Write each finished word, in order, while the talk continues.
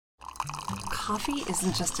Coffee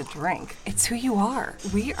isn't just a drink, it's who you are.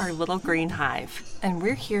 We are Little Green Hive, and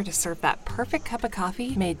we're here to serve that perfect cup of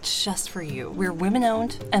coffee made just for you. We're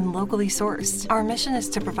women-owned and locally sourced. Our mission is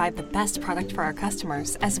to provide the best product for our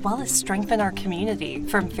customers, as well as strengthen our community.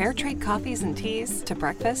 From fair trade coffees and teas to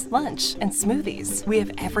breakfast, lunch, and smoothies, we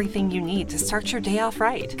have everything you need to start your day off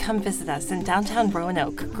right. Come visit us in downtown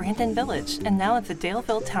Roanoke, Grandin Village, and now at the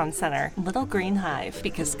Daleville Town Center. Little Green Hive,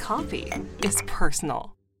 because coffee is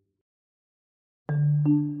personal.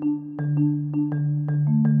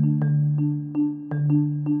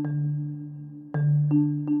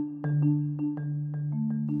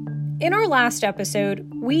 In our last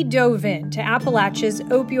episode, we dove into Appalachia's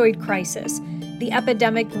opioid crisis, the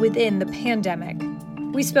epidemic within the pandemic.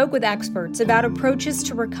 We spoke with experts about approaches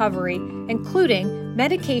to recovery, including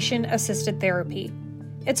medication-assisted therapy.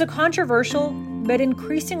 It's a controversial but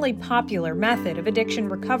increasingly popular method of addiction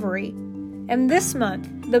recovery. And this month,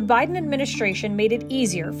 the Biden administration made it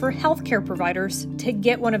easier for healthcare providers to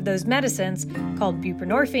get one of those medicines, called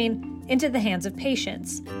buprenorphine, into the hands of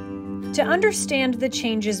patients. To understand the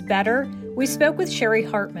changes better, we spoke with Sherry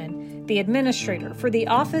Hartman, the administrator for the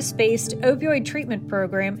office-based opioid treatment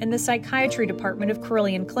program in the psychiatry department of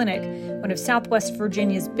Carilion Clinic, one of Southwest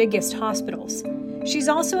Virginia's biggest hospitals. She's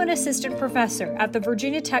also an assistant professor at the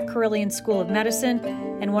Virginia Tech Carilion School of Medicine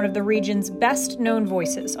and one of the region's best-known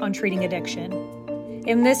voices on treating addiction.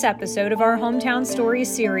 In this episode of our Hometown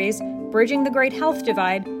Stories series, Bridging the Great Health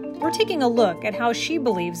Divide, we're taking a look at how she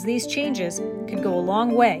believes these changes could go a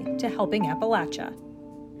long way to helping Appalachia.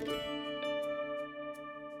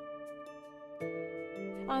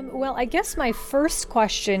 Well, I guess my first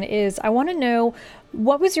question is, I want to know,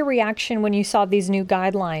 what was your reaction when you saw these new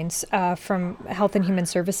guidelines from Health and Human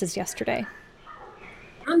Services yesterday?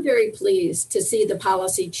 I'm very pleased to see the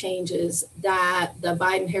policy changes that the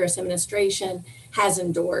Biden-Harris administration has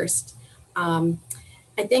endorsed.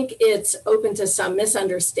 I think it's open to some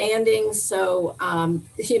misunderstandings. So,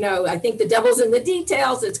 I think the devil's in the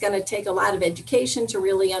details. It's going to take a lot of education to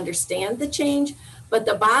really understand the change. But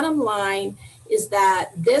the bottom line is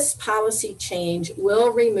that this policy change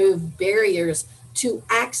will remove barriers to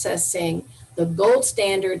accessing the gold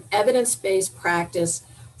standard evidence-based practice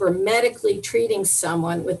for medically treating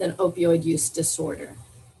someone with an opioid use disorder.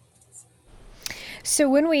 So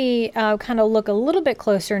when we kind of look a little bit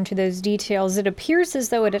closer into those details, it appears as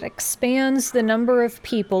though it expands the number of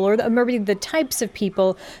people, or maybe the types of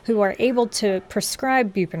people who are able to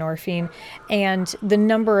prescribe buprenorphine and the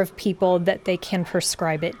number of people that they can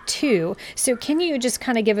prescribe it to. So can you just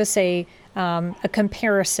kind of give us a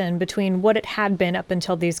comparison between what it had been up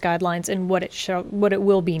until these guidelines and what it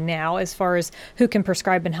will be now, as far as who can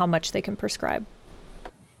prescribe and how much they can prescribe?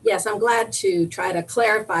 Yes, I'm glad to try to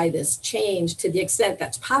clarify this change to the extent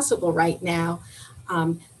that's possible right now.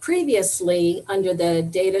 Previously, under the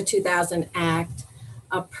Data 2000 Act,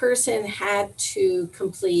 a person had to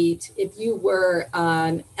complete, if you were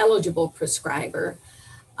an eligible prescriber,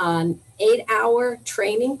 an 8-hour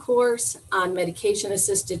training course on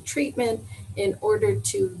medication-assisted treatment in order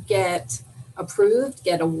to get approved,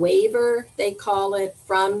 get a waiver, they call it,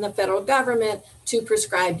 from the federal government to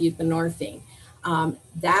prescribe buprenorphine.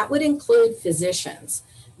 That would include physicians.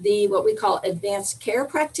 What we call advanced care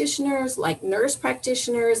practitioners, like nurse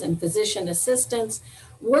practitioners and physician assistants,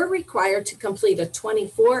 were required to complete a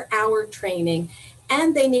 24-hour training,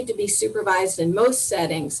 and they need to be supervised in most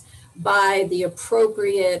settings by the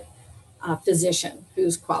appropriate physician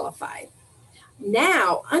who's qualified.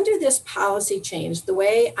 Now, under this policy change, the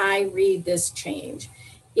way I read this change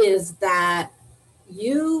is that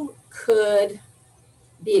you could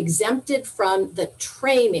be exempted from the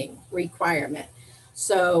training requirement.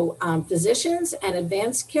 So physicians and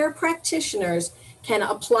advanced care practitioners can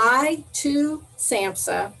apply to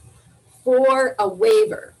SAMHSA for a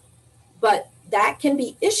waiver, but that can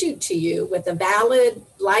be issued to you with a valid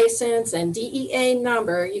license and DEA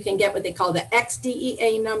number. You can get what they call the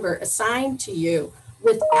XDEA number assigned to you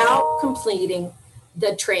without completing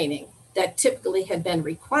the training that typically had been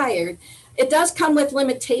required. It does come with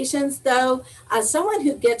limitations, though. Someone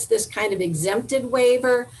who gets this kind of exempted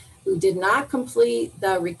waiver, who did not complete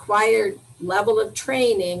the required level of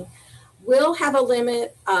training, will have a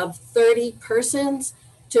limit of 30 persons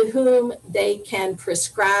to whom they can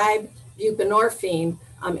prescribe buprenorphine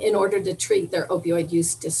in order to treat their opioid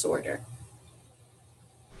use disorder.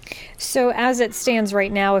 So as it stands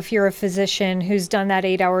right now, if you're a physician who's done that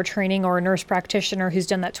 8-hour training or a nurse practitioner who's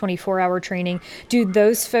done that 24-hour training, do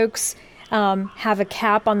those folks have a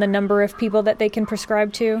cap on the number of people that they can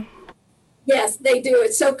prescribe to? Yes, they do.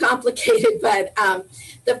 It's so complicated, but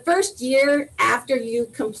the first year after you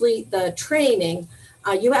complete the training,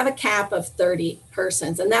 you have a cap of 30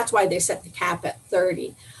 persons, and that's why they set the cap at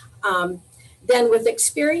 30. Then with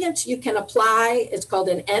experience, you can apply, it's called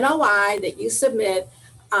an NOI that you submit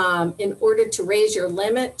in order to raise your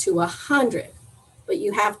limit to 100. But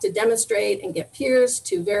you have to demonstrate and get peers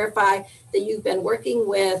to verify that you've been working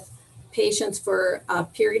with patients for a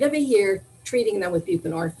period of a year, treating them with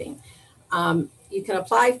buprenorphine. You can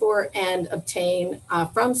apply for and obtain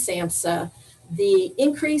from SAMHSA the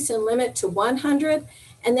increase in limit to 100.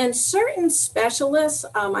 And then certain specialists,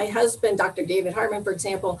 my husband, Dr. David Hartman, for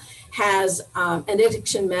example, has an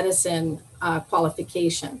addiction medicine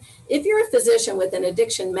qualification. If you're a physician with an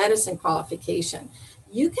addiction medicine qualification,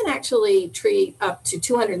 you can actually treat up to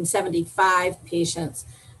 275 patients.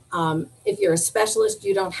 If you're a specialist,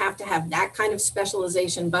 you don't have to have that kind of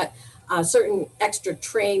specialization, but certain extra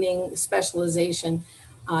training, specialization,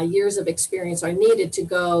 years of experience are needed to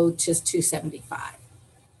go to 275.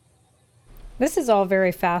 This is all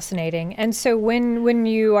very fascinating. And so when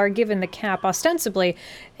you are given the cap, ostensibly,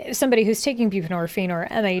 somebody who's taking buprenorphine or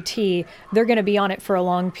MAT, they're going to be on it for a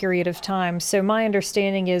long period of time. So my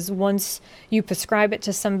understanding is once you prescribe it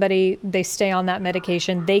to somebody, they stay on that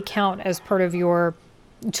medication, they count as part of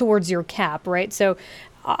towards your cap, right? So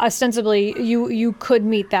ostensibly, you could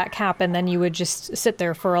meet that cap and then you would just sit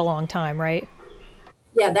there for a long time, right?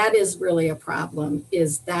 Yeah, that is really a problem,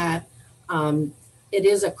 is that it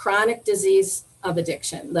is a chronic disease of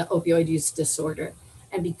addiction, the opioid use disorder.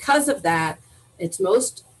 And because of that, it's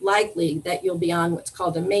most likely that you'll be on what's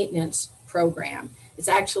called a maintenance program. It's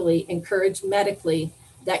actually encouraged medically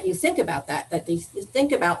that you think about that you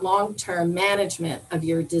think about long-term management of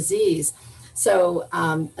your disease. So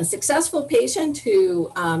a successful patient who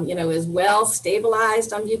is well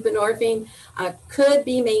stabilized on buprenorphine could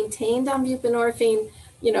be maintained on buprenorphine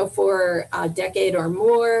for a decade or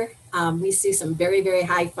more. We see some very, very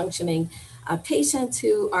high functioning patients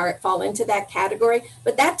who fall into that category,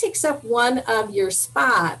 but that takes up one of your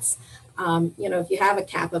spots. If you have a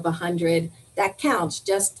cap of 100, that counts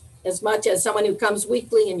just as much as someone who comes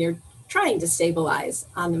weekly and you're trying to stabilize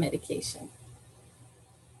on the medication.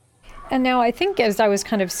 And now I think as I was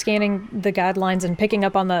kind of scanning the guidelines and picking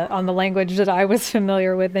up on the language that I was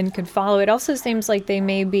familiar with and could follow, it also seems like they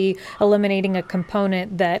may be eliminating a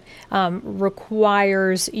component that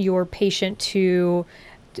requires your patient to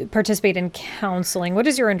participate in counseling. What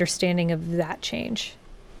is your understanding of that change?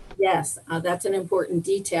 Yes, that's an important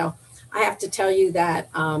detail. I have to tell you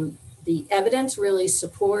that the evidence really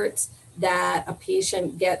supports that a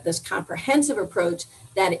patient get this comprehensive approach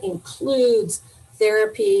that includes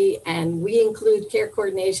therapy, and we include care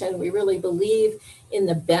coordination. We really believe in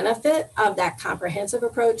the benefit of that comprehensive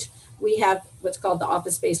approach. We have what's called the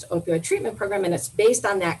office-based opioid treatment program, and it's based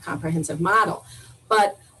on that comprehensive model.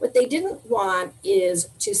 But what they didn't want is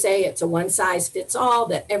to say it's a one-size-fits-all,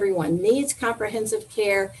 that everyone needs comprehensive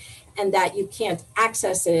care, and that you can't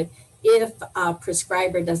access it if a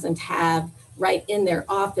prescriber doesn't have right in their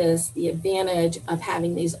office the advantage of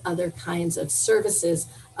having these other kinds of services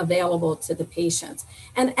available to the patients.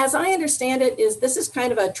 And as I understand it, this is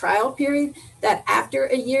kind of a trial period that after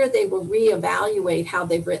a year, they will reevaluate how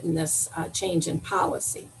they've written this change in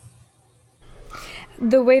policy.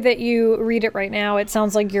 The way that you read it right now, it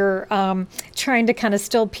sounds like you're trying to kind of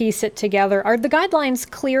still piece it together. Are the guidelines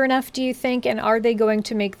clear enough, do you think? And are they going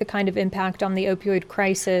to make the kind of impact on the opioid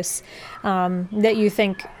crisis that you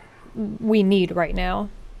think we need right now?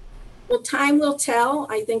 Well, time will tell.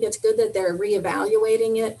 I think it's good that they're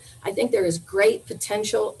reevaluating it. I think there is great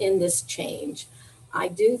potential in this change. I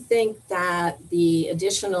do think that the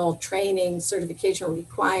additional training certification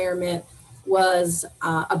requirement was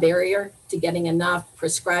a barrier to getting enough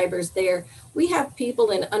prescribers there. We have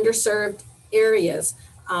people in underserved areas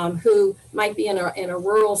who might be in a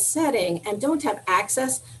rural setting and don't have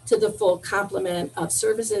access to the full complement of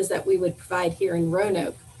services that we would provide here in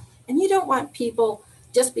Roanoke. And you don't want people,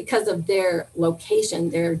 just because of their location,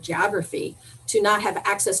 their geography, to not have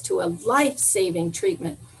access to a life-saving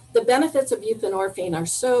treatment. The benefits of buprenorphine are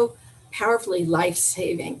so powerfully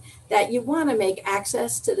life-saving that you want to make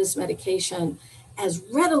access to this medication as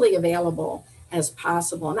readily available as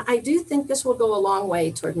possible. And I do think this will go a long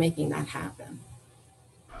way toward making that happen.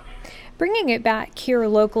 Bringing it back here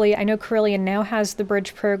locally, I know Carilion now has the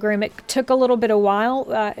Bridge program. It took a little bit of while,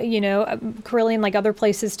 Carilion, like other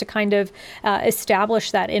places, to kind of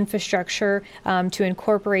establish that infrastructure to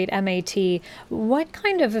incorporate MAT. What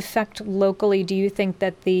kind of effect locally do you think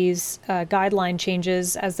that these guideline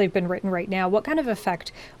changes, as they've been written right now, what kind of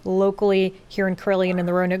effect locally here in Carilion and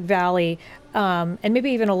the Roanoke Valley, and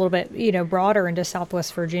maybe even a little bit, broader into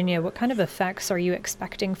Southwest Virginia, what kind of effects are you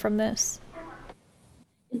expecting from this?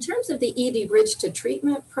 In terms of the ED Bridge to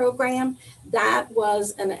Treatment program, that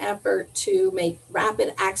was an effort to make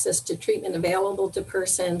rapid access to treatment available to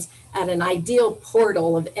persons at an ideal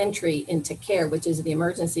portal of entry into care, which is the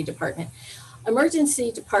emergency department. Emergency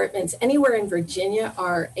departments anywhere in Virginia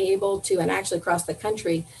are able to, and actually across the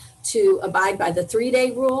country, to abide by the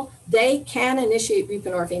 3-day rule. They can initiate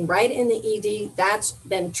buprenorphine right in the ED. That's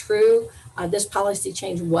been true. This policy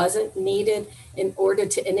change wasn't needed in order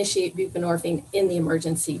to initiate buprenorphine in the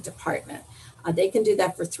emergency department. They can do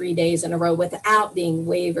that for 3 days in a row without being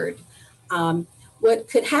wavered. What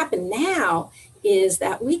could happen now is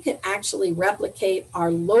that we could actually replicate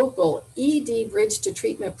our local ED Bridge to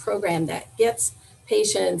Treatment program that gets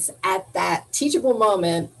patients at that teachable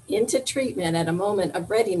moment into treatment at a moment of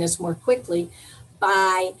readiness more quickly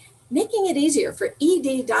by making it easier for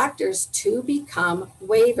ED doctors to become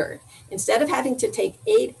waivered. Instead of having to take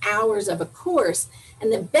 8 hours of a course,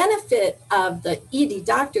 and the benefit of the ED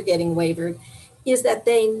doctor getting waivered is that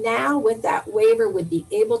they now, with that waiver, would be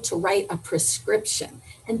able to write a prescription.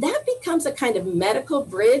 And that becomes a kind of medical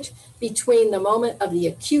bridge between the moment of the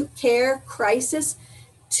acute care crisis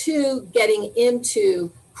to getting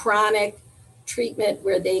into chronic treatment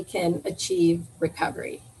where they can achieve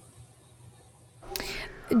recovery.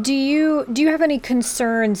 Do you have any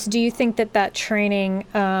concerns? Do you think that training,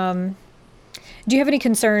 do you have any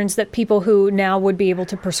concerns that people who now would be able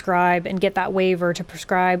to prescribe and get that waiver to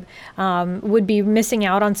prescribe would be missing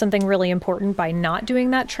out on something really important by not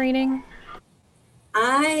doing that training?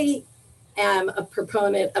 I am a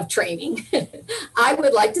proponent of training. I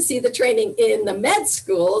would like to see the training in the med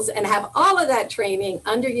schools and have all of that training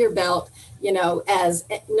under your belt, as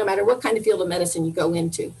no matter what kind of field of medicine you go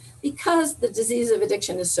into, because the disease of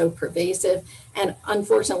addiction is so pervasive and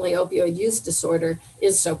unfortunately opioid use disorder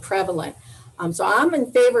is so prevalent. So I'm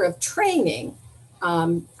in favor of training.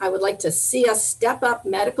 I would like to see us step up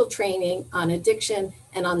medical training on addiction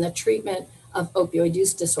and on the treatment of opioid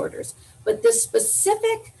use disorders. But this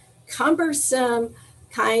specific cumbersome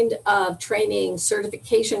kind of training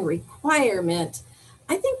certification requirement,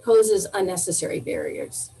 I think poses unnecessary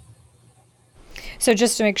barriers. So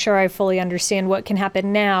just to make sure I fully understand, what can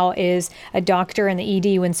happen now is a doctor in the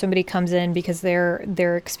ED, when somebody comes in because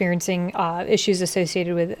they're experiencing issues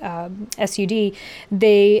associated with SUD,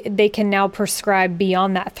 they can now prescribe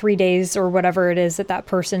beyond that 3 days or whatever it is that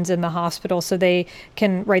person's in the hospital. So they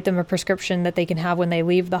can write them a prescription that they can have when they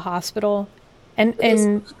leave the hospital.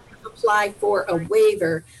 And apply for a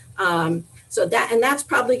waiver. So that's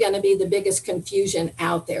probably going to be the biggest confusion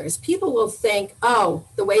out there, is people will think, oh,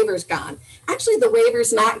 the waiver's gone. Actually, the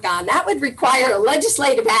waiver's not gone. That would require a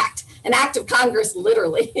legislative act, an act of Congress,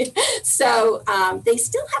 literally. So they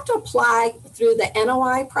still have to apply through the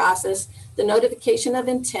NOI process, the notification of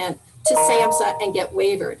intent, to SAMHSA and get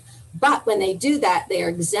waivered. But when they do that, they are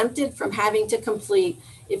exempted from having to complete,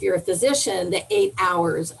 if you're a physician, the 8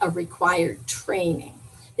 hours of required training.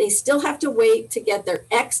 They still have to wait to get their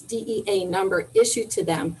ex-DEA number issued to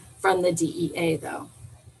them from the DEA, though,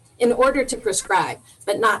 in order to prescribe,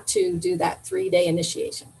 but not to do that 3-day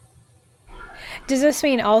initiation. Does this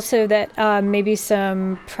mean also that maybe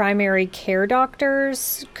some primary care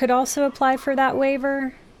doctors could also apply for that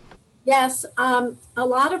waiver? Yes, a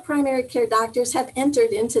lot of primary care doctors have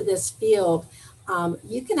entered into this field.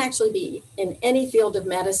 You can actually be in any field of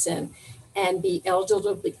medicine and be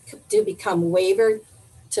eligible to become waivered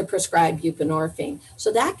to prescribe buprenorphine. So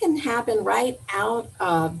that can happen right out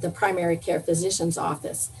of the primary care physician's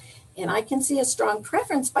office. And I can see a strong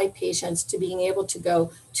preference by patients to being able to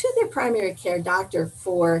go to their primary care doctor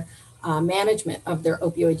for management of their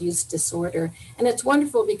opioid use disorder. And it's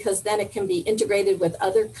wonderful because then it can be integrated with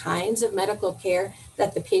other kinds of medical care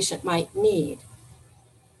that the patient might need.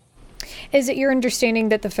 Is it your understanding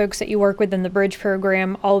that the folks that you work with in the Bridge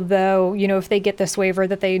program, although, if they get this waiver,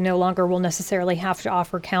 that they no longer will necessarily have to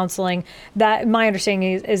offer counseling, that my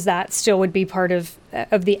understanding is that still would be part of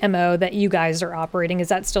the MO that you guys are operating? Is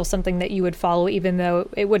that still something that you would follow, even though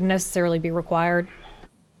it wouldn't necessarily be required?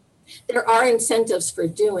 There are incentives for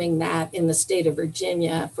doing that in the state of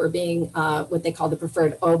Virginia for being what they call the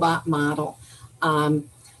preferred OBOT model.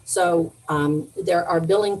 So there are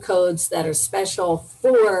billing codes that are special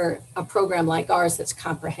for a program like ours that's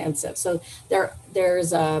comprehensive. So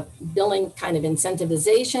there's a billing kind of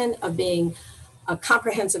incentivization of being a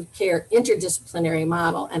comprehensive care interdisciplinary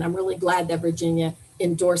model. And I'm really glad that Virginia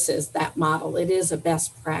endorses that model. It is a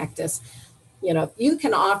best practice. If you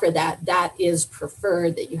can offer that, that is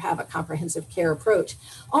preferred, that you have a comprehensive care approach.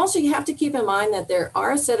 Also, you have to keep in mind that there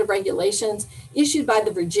are a set of regulations issued by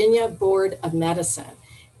the Virginia Board of Medicine.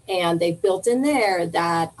 And they built in there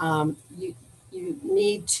that you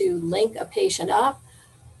need to link a patient up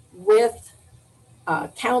with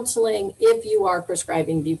counseling if you are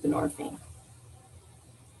prescribing buprenorphine.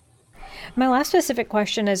 My last specific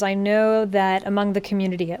question is, I know that among the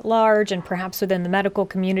community at large and perhaps within the medical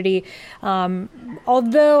community,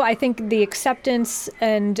 although I think the acceptance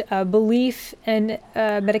and belief in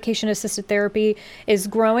medication-assisted therapy is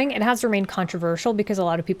growing, it has remained controversial because a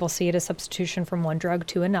lot of people see it as substitution from one drug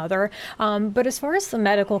to another. But as far as the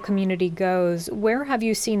medical community goes, where have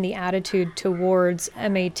you seen the attitude towards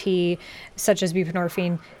MAT, such as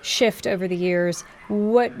buprenorphine, shift over the years?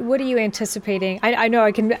 What are you anticipating? I know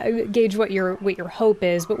I can gauge what your hope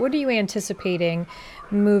is, but what are you anticipating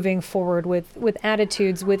moving forward with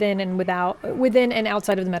attitudes within and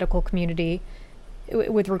outside of the medical community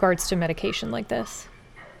with regards to medication like this?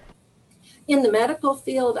 In the medical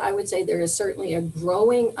field, I would say there is certainly a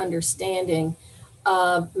growing understanding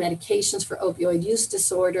of medications for opioid use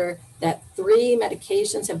disorder, that 3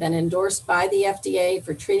 medications have been endorsed by the FDA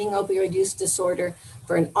for treating opioid use disorder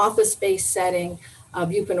for an office-based setting.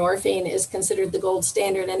 Buprenorphine is considered the gold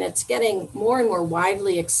standard, and it's getting more and more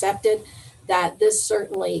widely accepted that this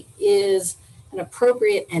certainly is an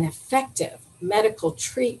appropriate and effective medical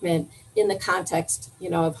treatment in the context,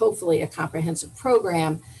 of hopefully a comprehensive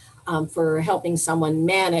program for helping someone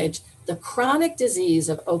manage the chronic disease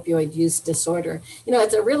of opioid use disorder.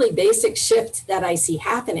 It's a really basic shift that I see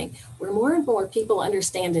happening, where more and more people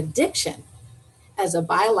understand addiction as a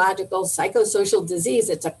biological psychosocial disease.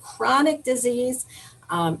 It's a chronic disease.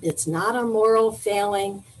 It's not a moral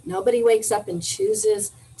failing. Nobody wakes up and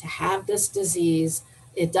chooses to have this disease.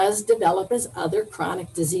 It does develop as other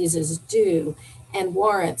chronic diseases do and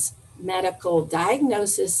warrants medical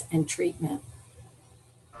diagnosis and treatment.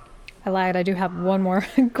 I lied. I do have one more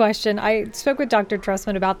question. I spoke with Dr.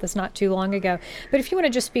 Trustman about this not too long ago, but if you want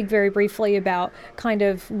to just speak very briefly about kind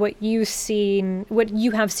of what you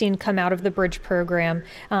have seen come out of the Bridge program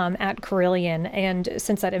at Carilion, and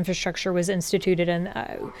since that infrastructure was instituted and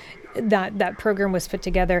that program was put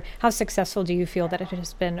together, how successful do you feel that it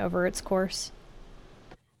has been over its course?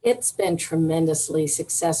 It's been tremendously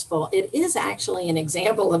successful. It is actually an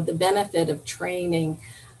example of the benefit of training.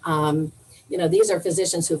 These are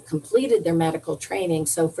physicians who've completed their medical training.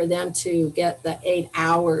 So for them to get the 8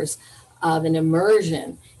 hours of an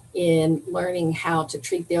immersion in learning how to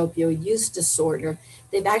treat the opioid use disorder,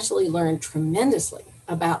 they've actually learned tremendously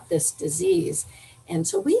about this disease. And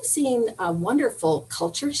so we've seen a wonderful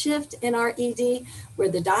culture shift in our ED, where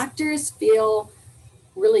the doctors feel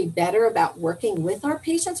really better about working with our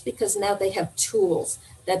patients because now they have tools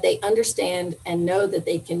that they understand and know that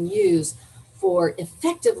they can use for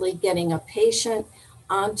effectively getting a patient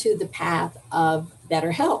onto the path of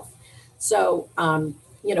better health. So,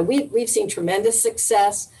 we've seen tremendous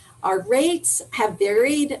success. Our rates have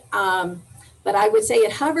varied, but I would say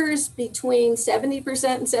it hovers between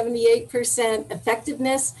 70% and 78%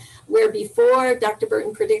 effectiveness, where before Dr.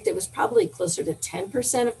 Burton predicted it was probably closer to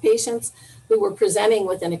 10% of patients who were presenting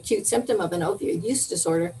with an acute symptom of an opioid use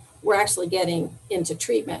disorder were actually getting into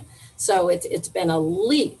treatment. So it's been a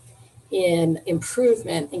leap in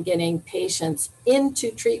improvement in getting patients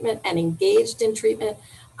into treatment and engaged in treatment.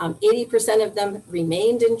 80% of them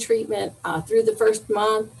remained in treatment through the first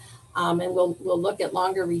month, and we'll look at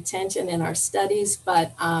longer retention in our studies,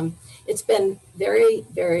 but it's been very,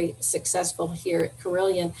 very successful here at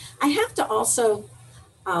Carilion. I have to also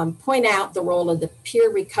point out the role of the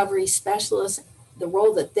peer recovery specialists, the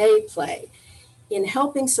role that they play in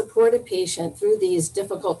helping support a patient through these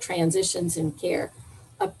difficult transitions in care.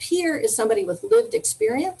 A peer is somebody with lived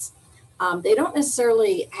experience. They don't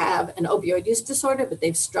necessarily have an opioid use disorder, but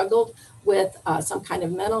they've struggled with some kind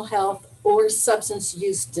of mental health or substance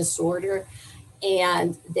use disorder.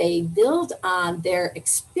 And they build on their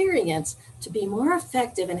experience to be more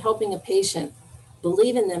effective in helping a patient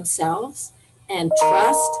believe in themselves and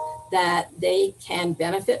trust that they can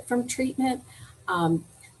benefit from treatment.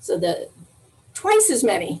 So that twice as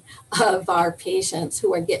many of our patients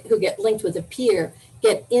who get linked with a peer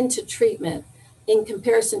get into treatment in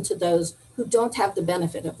comparison to those who don't have the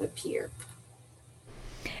benefit of a peer.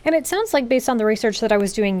 And it sounds like, based on the research that I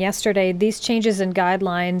was doing yesterday, these changes in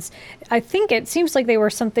guidelines, I think it seems like they were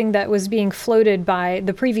something that was being floated by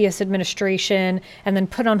the previous administration and then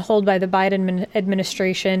put on hold by the Biden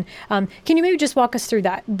administration. Can you maybe just walk us through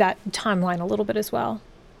that timeline a little bit as well?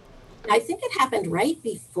 I think it happened right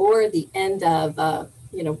before the end of,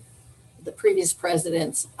 the previous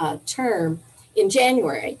president's term in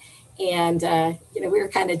January. And, we were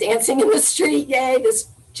kind of dancing in the street, yay, this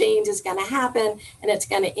change is going to happen, and it's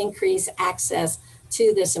going to increase access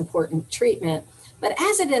to this important treatment. But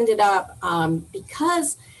as it ended up,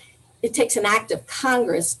 because it takes an act of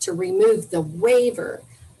Congress to remove the waiver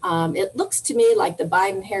It looks to me like the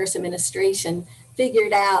Biden-Harris administration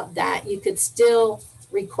figured out that you could still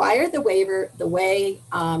require the waiver the way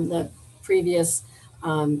the previous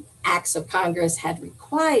acts of Congress had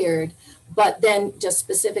required, but then just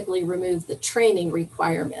specifically remove the training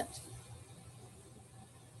requirement.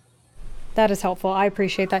 That is helpful. I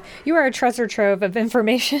appreciate that. You are a treasure trove of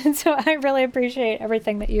information, so I really appreciate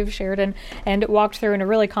everything that you've shared and walked through in a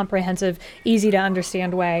really comprehensive, easy to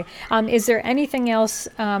understand way. Is there anything else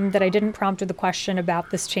that I didn't prompt with the question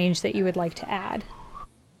about this change that you would like to add?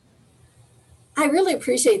 I really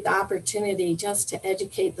appreciate the opportunity just to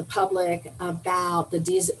educate the public about the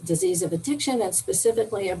disease of addiction and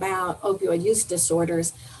specifically about opioid use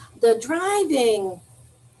disorders. The driving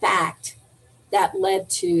fact that led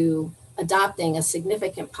to adopting a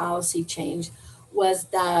significant policy change was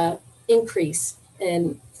the increase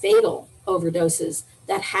in fatal overdoses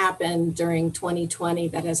that happened during 2020,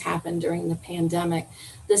 that has happened during the pandemic.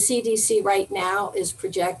 The CDC right now is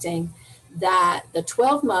projecting that the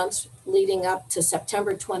 12 months leading up to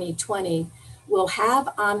September 2020 will have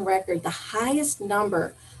on record the highest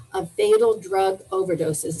number of fatal drug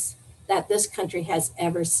overdoses that this country has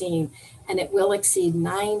ever seen, and it will exceed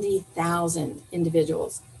 90,000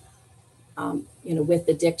 individuals with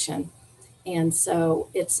addiction. And so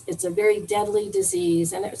it's a very deadly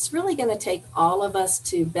disease, and it's really going to take all of us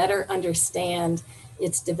to better understand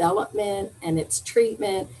its development and its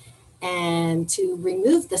treatment, and to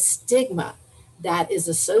remove the stigma that is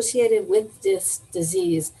associated with this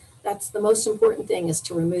disease. That's the most important thing, is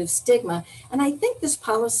to remove stigma. And I think this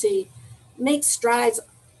policy makes strides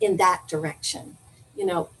in that direction.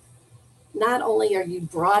 Not only are you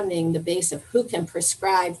broadening the base of who can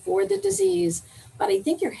prescribe for the disease, but I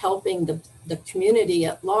think you're helping the community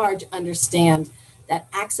at large understand that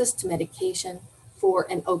access to medication for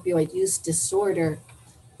an opioid use disorder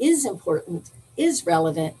is important, is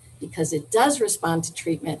relevant, because it does respond to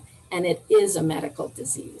treatment, and it is a medical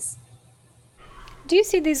disease. Do you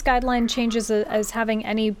see these guideline changes as having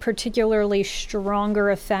any particularly stronger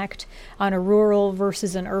effect on a rural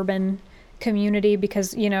versus an urban community?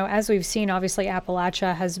 Because, as we've seen, obviously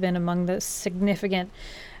Appalachia has been among the significant,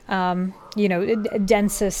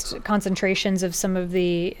 densest concentrations of some of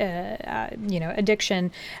the,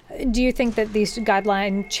 addiction. Do you think that these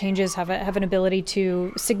guideline changes have an ability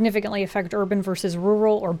to significantly affect urban versus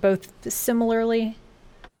rural, or both similarly?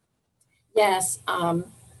 Yes,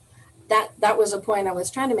 that was a point I was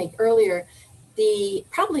trying to make earlier.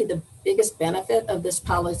 Probably the biggest benefit of this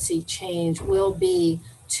policy change will be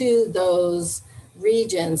to those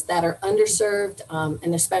regions that are underserved,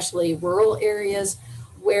 and especially rural areas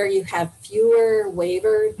where you have fewer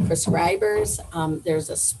waiver prescribers. There's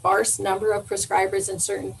a sparse number of prescribers in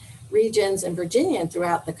certain regions in Virginia and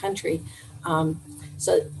throughout the country.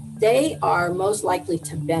 So they are most likely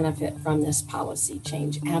to benefit from this policy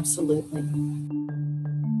change, absolutely.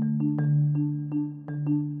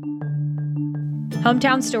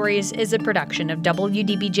 Hometown Stories is a production of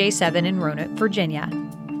WDBJ7 in Roanoke, Virginia.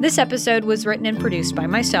 This episode was written and produced by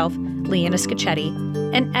myself, Leanna Scacchetti,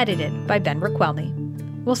 and edited by Ben Raquelny.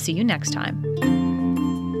 We'll see you next time.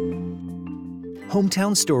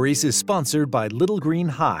 Hometown Stories is sponsored by Little Green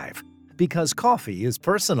Hive, because coffee is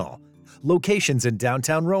personal. Locations in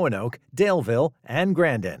downtown Roanoke, Daleville, and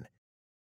Grandin.